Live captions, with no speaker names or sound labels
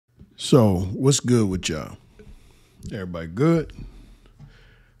So, what's good with y'all? Everybody good?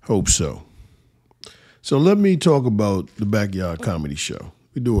 Hope so. So, let me talk about the Backyard Comedy Show.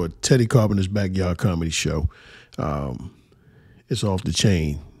 We do a Teddy Carpenter's Backyard Comedy Show. It's off the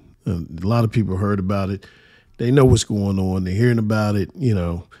chain. A lot of people heard about it. They know what's going on. They're hearing about it.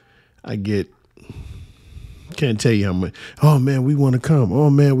 I can't tell you how much. Oh, man, we want to come.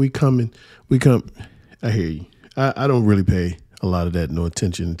 Oh, man, we coming. We come. I hear you. I don't really pay a lot of that no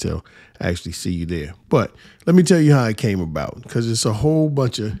attention until I actually see you there. But let me tell you how it came about, because it's a whole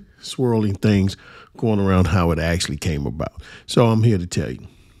bunch of swirling things going around how it actually came about. So I'm here to tell you.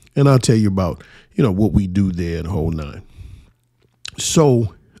 And I'll tell you about, what we do there, the whole nine.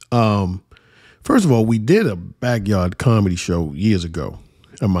 So, first of all, we did a backyard comedy show years ago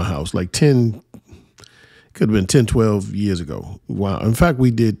at my house, like 10, could have been 10, 12 years ago. Wow. In fact,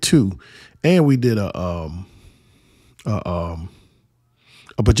 we did two, and we did a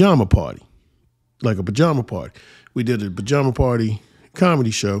pajama party, like a pajama party. We did a pajama party comedy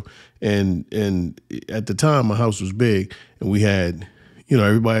show, and at the time my house was big, and we had,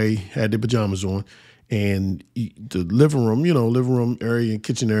 everybody had their pajamas on, and the living room area and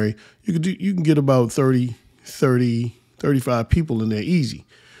kitchen area, you can get about 30, 35 people in there easy.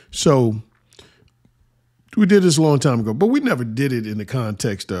 So we did this a long time ago, but we never did it in the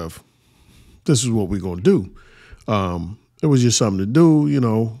context of this is what we're going to do. It was just something to do,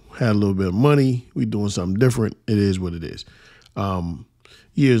 had a little bit of money. We doing something different. It is what it is.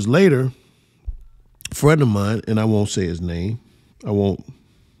 Years later, a friend of mine, and I won't say his name. I won't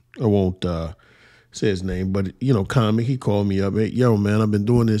say his name, but comic, he called me up. Hey, yo, man, I've been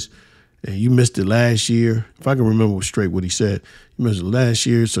doing this, and you missed it last year. If I can remember straight what he said, you missed it last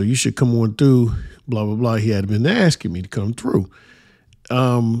year, so you should come on through. Blah blah blah. He had been asking me to come through.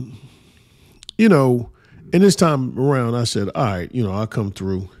 And this time around, I said, all right, I'll come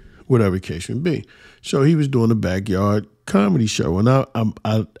through, whatever the case may be. So he was doing a backyard comedy show, and I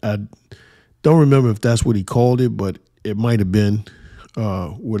don't remember if that's what he called it, but it might have been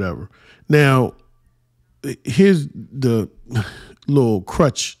whatever. Now, here's the little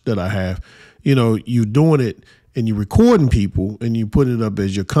crutch that I have. You doing it, and you're recording people, and you put it up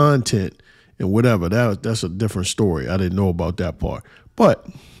as your content, and whatever. That's a different story. I didn't know about that part. But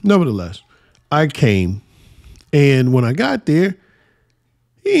nevertheless, I came, and when I got there,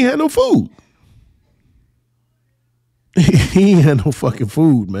 he ain't had no food. He ain't had no fucking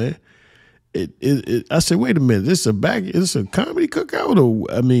food, man. I said, wait a minute, is this a comedy cookout? Or,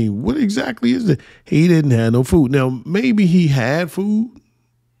 what exactly is it? He didn't have no food. Now, maybe he had food,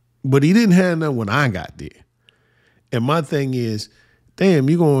 but he didn't have none when I got there. And my thing is, damn,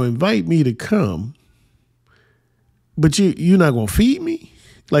 you're going to invite me to come, but you're not going to feed me?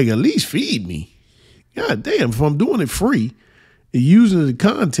 Like, at least feed me. God damn, if I'm doing it free, using the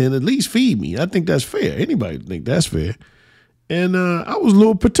content, at least feed me. I think that's fair. Anybody think that's fair. And I was a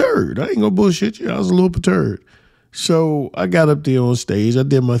little perturbed. I ain't going to bullshit you. I was a little perturbed. So I got up there on stage. I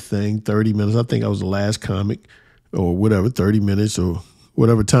did my thing, 30 minutes. I think I was the last comic or whatever, 30 minutes or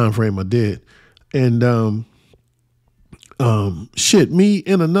whatever time frame I did. And me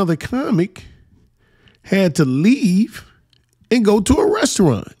and another comic had to leave and go to a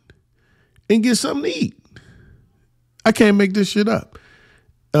restaurant and get something to eat. I can't make this shit up.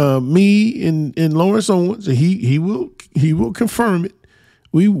 Me and Lawrence Owens, he will confirm it.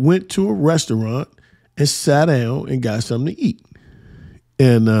 We went to a restaurant and sat down and got something to eat.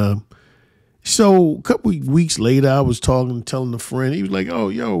 And so a couple of weeks later, I was telling a friend. He was like, "Oh,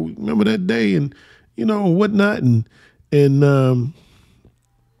 yo, remember that day?" And whatnot. And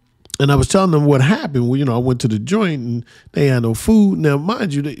I was telling them what happened. Well, I went to the joint and they had no food. Now,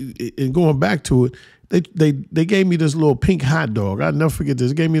 mind you, and going back to it, they gave me this little pink hot dog. I'll never forget this.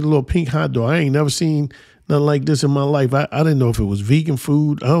 They gave me the little pink hot dog. I ain't never seen nothing like this in my life. I didn't know if it was vegan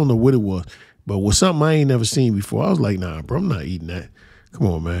food. I don't know what it was, but it was something I ain't never seen before. I was like, nah, bro, I'm not eating that. Come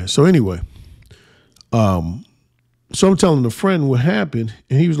on, man. So anyway, so I'm telling a friend what happened,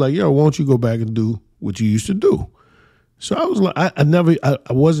 and he was like, yo, why don't you go back and do what you used to do? So I was like,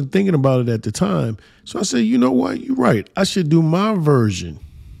 I wasn't thinking about it at the time. So I said, you know what? You're right. I should do my version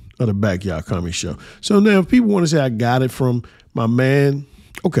of the Backyard Comedy Show. So now if people want to say I got it from my man,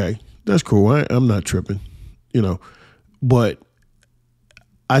 okay, that's cool. I'm not tripping, But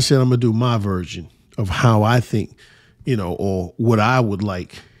I said I'm going to do my version of how I think, or what I would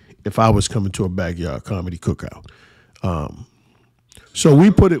like if I was coming to a backyard comedy cookout. So we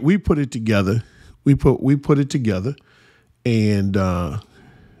put it together. We put it together. And I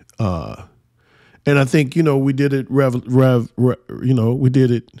think we did it we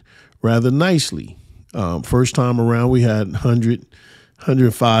did it rather nicely. First time around we had 100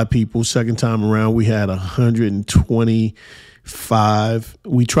 105 people. Second time around, we had 125.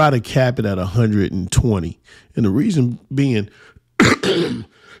 We try to cap it at 120. And the reason being,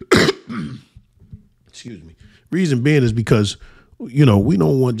 excuse me, reason being is because, we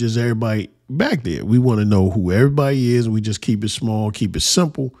don't want just everybody back there. We want to know who everybody is. We just keep it small, keep it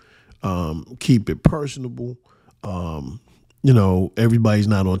simple, keep it personable. Everybody's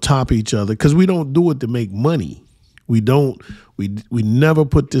not on top of each other because we don't do it to make money. We never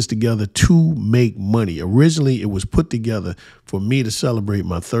put this together to make money. Originally, it was put together for me to celebrate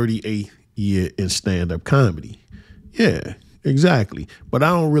my 38th year in stand-up comedy. Yeah, exactly. But I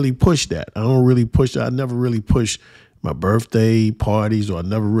don't really push that. I never really push my birthday parties, or I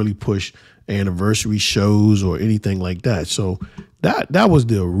never really push anniversary shows or anything like that. So that was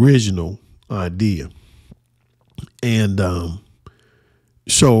the original idea. And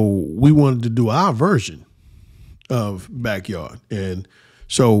so we wanted to do our version of Backyard. And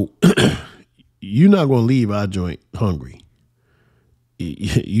so you're not going to leave our joint hungry.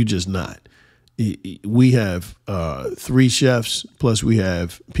 You just not. We have 3 chefs, plus we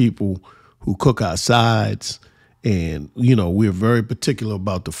have people who cook our sides. And, we're very particular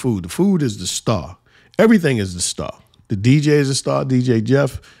about the food. The food is the star. Everything is the star. The DJ is the star, DJ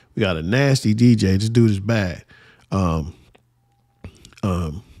Jeff. We got a nasty DJ. This dude is bad. And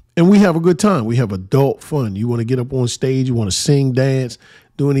we have a good time. We have adult fun. You want to get up on stage, you want to sing, dance,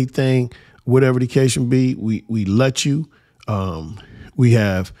 do anything, whatever the case may be, we let you. We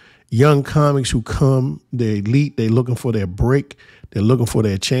have young comics who come, they're elite, they're looking for their break, they're looking for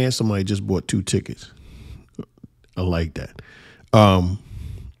their chance. Somebody just bought 2 tickets. I like that.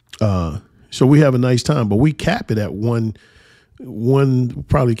 So we have a nice time, but we cap it at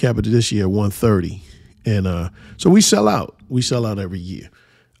probably cap it this year at 130. And so we sell out. We sell out every year.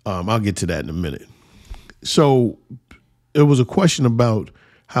 I'll get to that in a minute. So it was a question about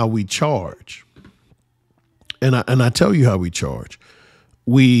how we charge. And I tell you how we charge.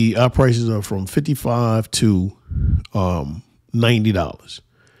 Our prices are from $55 to $90.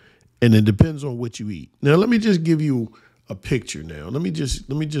 And it depends on what you eat. Now, let me just give you a picture now. Let me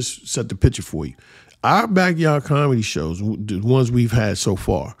just set the picture for you. Our backyard comedy shows, the ones we've had so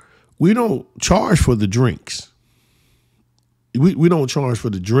far, we don't charge for the drinks. We don't charge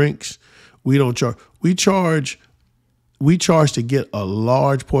for the drinks. We charge to get a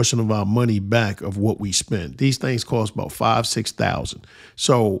large portion of our money back of what we spend. These things cost about $5,000-$6,000.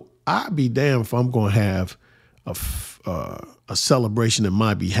 So I'd be damned if I'm going to have a celebration in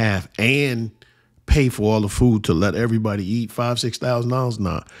my behalf and pay for all the food to let everybody eat $5,000-$6,000.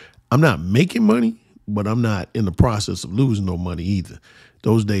 Nah, I'm not making money, but I'm not in the process of losing no money either.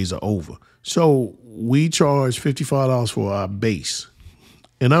 Those days are over. So we charge $55 for our base.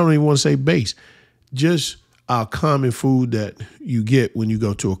 And I don't even want to say base, just our common food that you get when you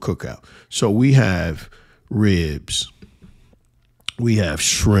go to a cookout. So we have ribs, we have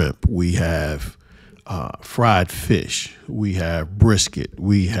shrimp, we have fried fish, we have brisket,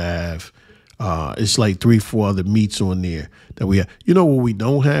 we have it's like 3-4 other meats on there that we have. You know what we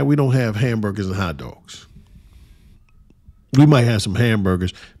don't have? We don't have hamburgers and hot dogs. We might have some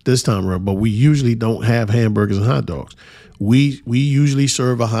hamburgers this time around, but we usually don't have hamburgers and hot dogs. We usually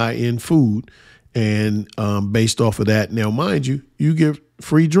serve a high-end food, and based off of that, now mind you, you get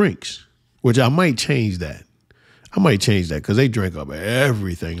free drinks, which I might change that. Because they drank up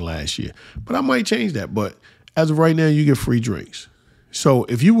everything last year. But I might change that. But as of right now, you get free drinks. So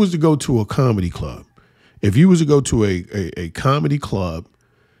if you was to go to a comedy club, if you was to go to a comedy club,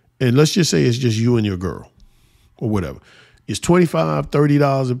 and let's just say it's just you and your girl or whatever, it's $25,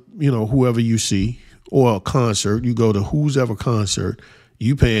 $30, whoever you see, or a concert. You go to who's ever concert,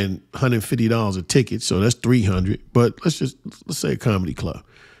 you paying $150 a ticket, so that's $300. But let's say a comedy club.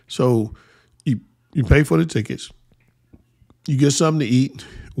 So you pay for the tickets, you get something to eat,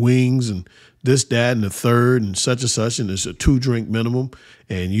 wings and this, that, and the third, and such, and it's a 2-drink minimum,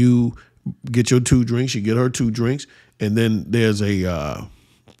 and you get your 2 drinks, you get her 2 drinks, and then there's a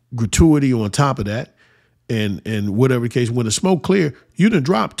gratuity on top of that. And whatever the case, when the smoke clear, you done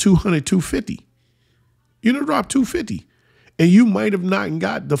dropped $200, $250. You done dropped $250. And you might have not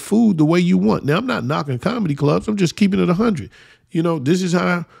got the food the way you want. Now, I'm not knocking comedy clubs. I'm just keeping it 100. This is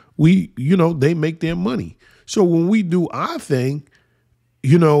how they make their money. So when we do our thing,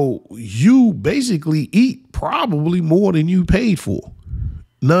 you basically eat probably more than you paid for.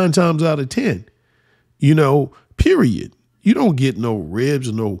 9 times out of 10, period. You don't get no ribs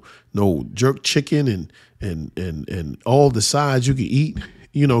or no jerk chicken and all the sides you can eat,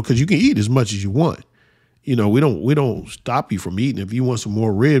 because you can eat as much as you want. we don't stop you from eating. If you want some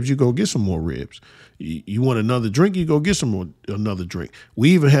more ribs, you go get some more ribs. You want another drink, you go get another drink.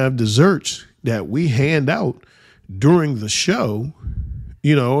 We even have desserts that we hand out during the show.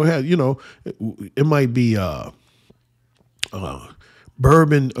 It might be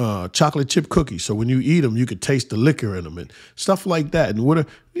bourbon chocolate chip cookies. So when you eat them, you could taste the liquor in them and stuff like that. And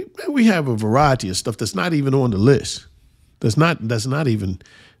we have a variety of stuff that's not even on the list. That's not even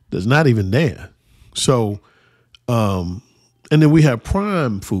there. So, and then we have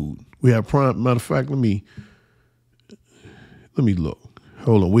prime food. We have prime. Matter of fact, let me look.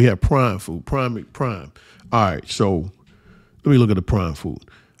 Hold on. We have prime food. Prime. All right. So let me look at the prime food.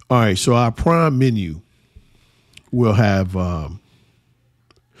 All right. So our prime menu will have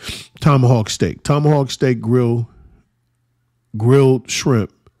tomahawk steak, grilled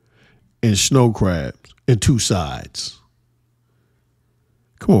shrimp, and snow crabs, and 2 sides.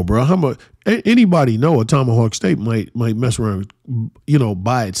 Come on, bro. How much? Anybody know a tomahawk steak might mess around,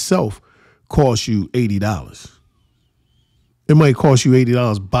 by itself cost you $80. It might cost you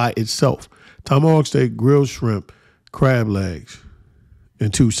 $80 by itself. Tomahawk steak, grilled shrimp, crab legs,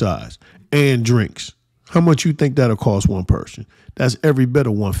 and 2 sides, and drinks. How much you think that'll cost one person? That's every bit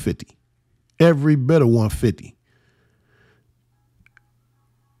of $150. Every bit of $150.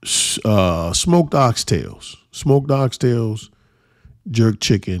 Smoked oxtails, jerk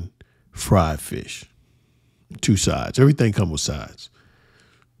chicken, fried fish, 2 sides. Everything comes with sides.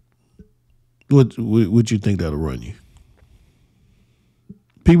 What you think that'll run you?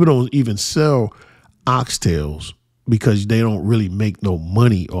 People don't even sell oxtails because they don't really make no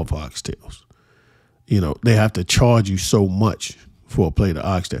money off oxtails. They have to charge you so much for a plate of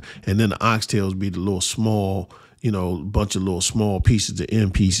oxtail. And then the oxtails be the little small, bunch of little small pieces, the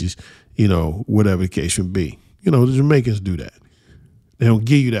end pieces, whatever the case would be. The Jamaicans do that. They don't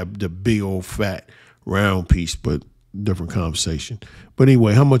give you the big old fat round piece, but different conversation. But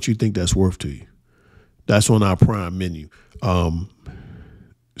anyway, how much you think that's worth to you? That's on our prime menu.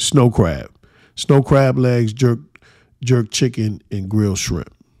 Snow crab legs, jerk chicken, and grilled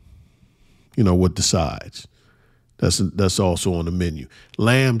shrimp. With the sides. That's also on the menu.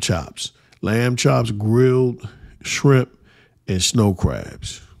 Lamb chops, grilled shrimp, and snow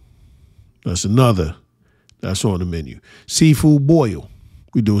crabs. That's on the menu. Seafood boil.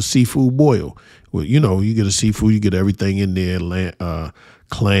 We do a seafood boil. Well, you get a seafood, you get everything in there,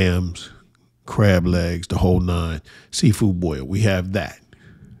 clams, crab legs, the whole 9. Seafood boil. We have that.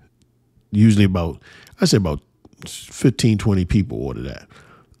 Usually about 15, 20 people order that.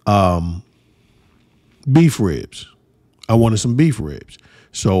 Beef ribs. I wanted some beef ribs.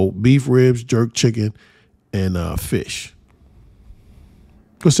 So beef ribs, jerk chicken, and fish.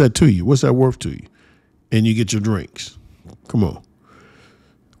 What's that to you? What's that worth to you? And you get your drinks. Come on.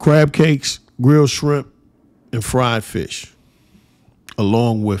 Crab cakes, grilled shrimp, and fried fish,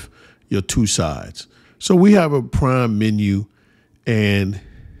 along with your 2 sides. So we have a prime menu, and,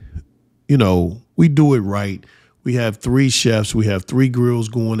 we do it right. We have 3 chefs. We have 3 grills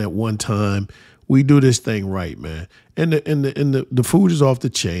going at one time. We do this thing right, man. And the food is off the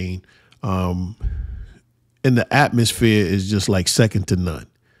chain. And the atmosphere is just like second to none.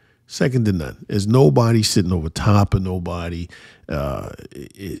 There's nobody sitting over top of nobody.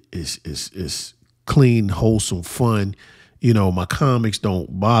 It's clean, wholesome fun. My comics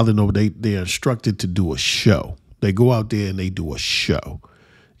don't bother nobody. They're instructed to do a show. They go out there and they do a show.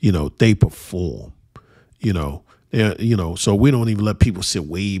 They perform. So we don't even let people sit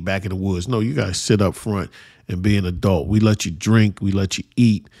way back in the woods. No, you guys sit up front and be an adult. We let you drink. We let you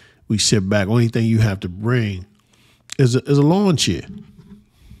eat. We sit back. Only thing you have to bring is a lawn chair.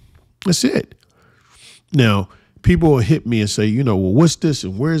 That's it. Now, people will hit me and say, well, what's this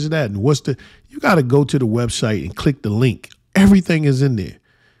and where is it at? And you got to go to the website and click the link. Everything is in there.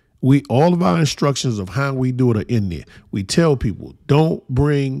 All of our instructions of how we do it are in there. We tell people, we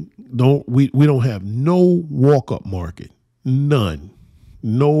don't have no walk-up market. None.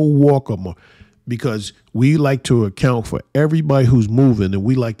 No walk-up market. Because we like to account for everybody who's moving, and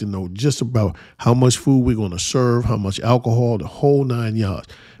we like to know just about how much food we're going to serve, how much alcohol, the whole 9 yards.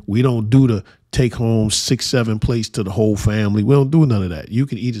 We don't do the take home 6, 7 plates to the whole family. We don't do none of that. You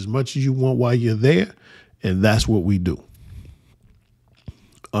can eat as much as you want while you're there, and that's what we do.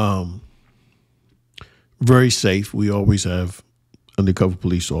 Very safe. We always have undercover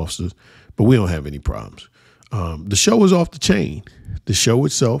police officers, but we don't have any problems. The show is off the chain. The show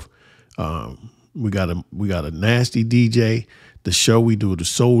itself, we got a nasty DJ. The show, we do the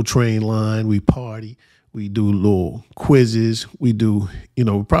Soul Train line. We party. We do little quizzes. We do,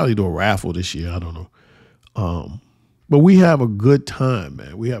 we'll probably do a raffle this year. I don't know. But we have a good time,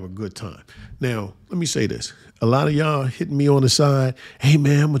 man. We have a good time. Now, let me say this. A lot of y'all hitting me on the side. Hey,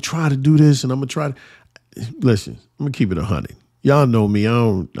 man, I'm going to try to do this and I'm going to try to. Listen, I'm going to keep it 100. Y'all know me. I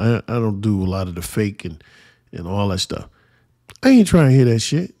don't do a lot of the fake and all that stuff. I ain't trying to hear that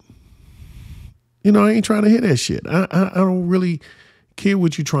shit. I ain't trying to hear that shit. I don't really care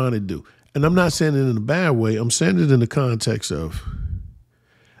what you're trying to do. And I'm not saying it in a bad way. I'm saying it in the context of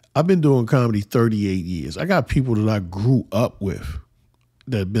I've been doing comedy 38 years. I got people that I grew up with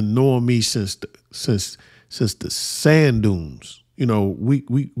that have been knowing me since the sand dunes.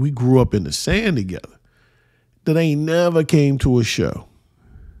 We grew up in the sand together that ain't never came to a show.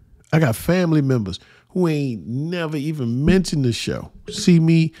 I got family members who ain't never even mentioned the show. See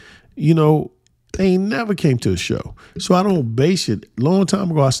me, they ain't never came to a show. So I don't base it. Long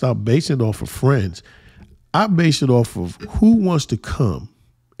time ago, I stopped basing it off of friends. I base it off of who wants to come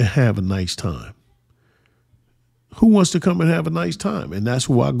and have a nice time. Who wants to come and have a nice time? And that's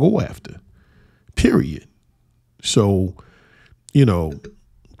who I go after, period. So,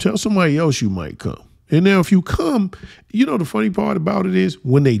 tell somebody else you might come. And now if you come, the funny part about it is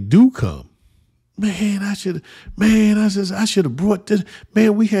when they do come, I should have brought this.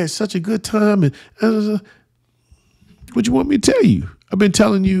 Man, we had such a good time. And what you want me to tell you? I've been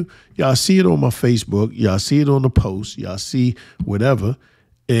telling you, y'all see it on my Facebook. Y'all see it on the post. Y'all see whatever.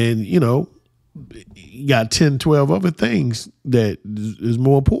 And, you got 10, 12 other things that is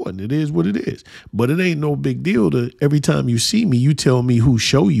more important. It is what it is. But it ain't no big deal to every time you see me, you tell me whose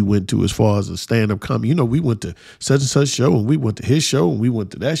show you went to as far as a stand-up comedy. We went to such and such show, and we went to his show, and we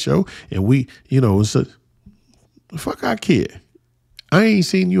went to that show, and we, fuck I care. I ain't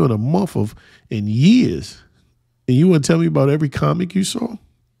seen you in years, and you want to tell me about every comic you saw?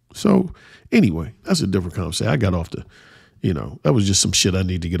 So anyway, that's a different conversation. I got off that was just some shit I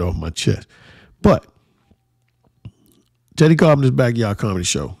need to get off my chest. But Teddy Carpenter's Backyard Comedy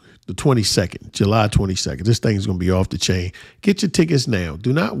Show, the 22nd, July 22nd. This thing's going to be off the chain. Get your tickets now.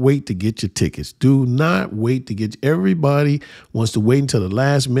 Do not wait to get your tickets. Do not wait to get. Everybody wants to wait until the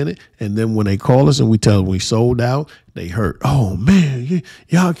last minute. And then when they call us and we tell them we sold out, they hurt. Oh, man,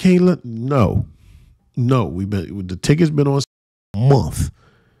 y'all can't let. No. The tickets been on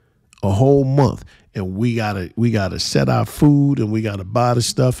a whole month. And we gotta set our food and we gotta buy the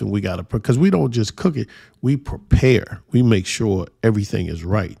stuff and because we don't just cook it, we prepare. We make sure everything is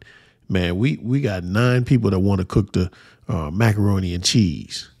right. Man, we got 9 people that want to cook the macaroni and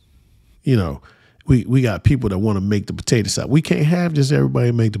cheese. We got people that want to make the potato salad. We can't have just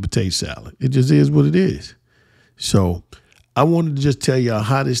everybody make the potato salad. It just is what it is. So I wanted to just tell y'all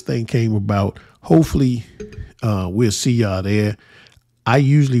how this thing came about. Hopefully we'll see y'all there. I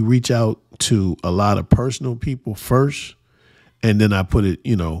usually reach out to a lot of personal people first, and then I put it,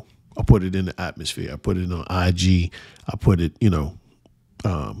 I put it in the atmosphere. I put it on IG. I put it,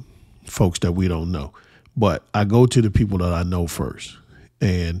 folks that we don't know. But I go to the people that I know first,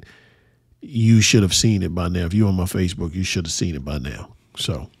 and you should have seen it by now. If you're on my Facebook, you should have seen it by now.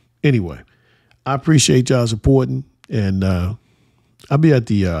 So anyway, I appreciate y'all supporting, and I'll be at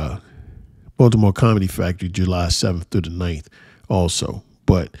the Baltimore Comedy Factory July 7th through the 9th also.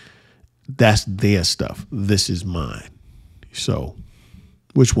 But that's their stuff. This is mine. So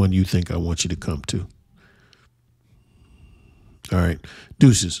which one do you think I want you to come to? All right.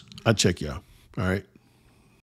 Deuces. I'll check y'all. All right.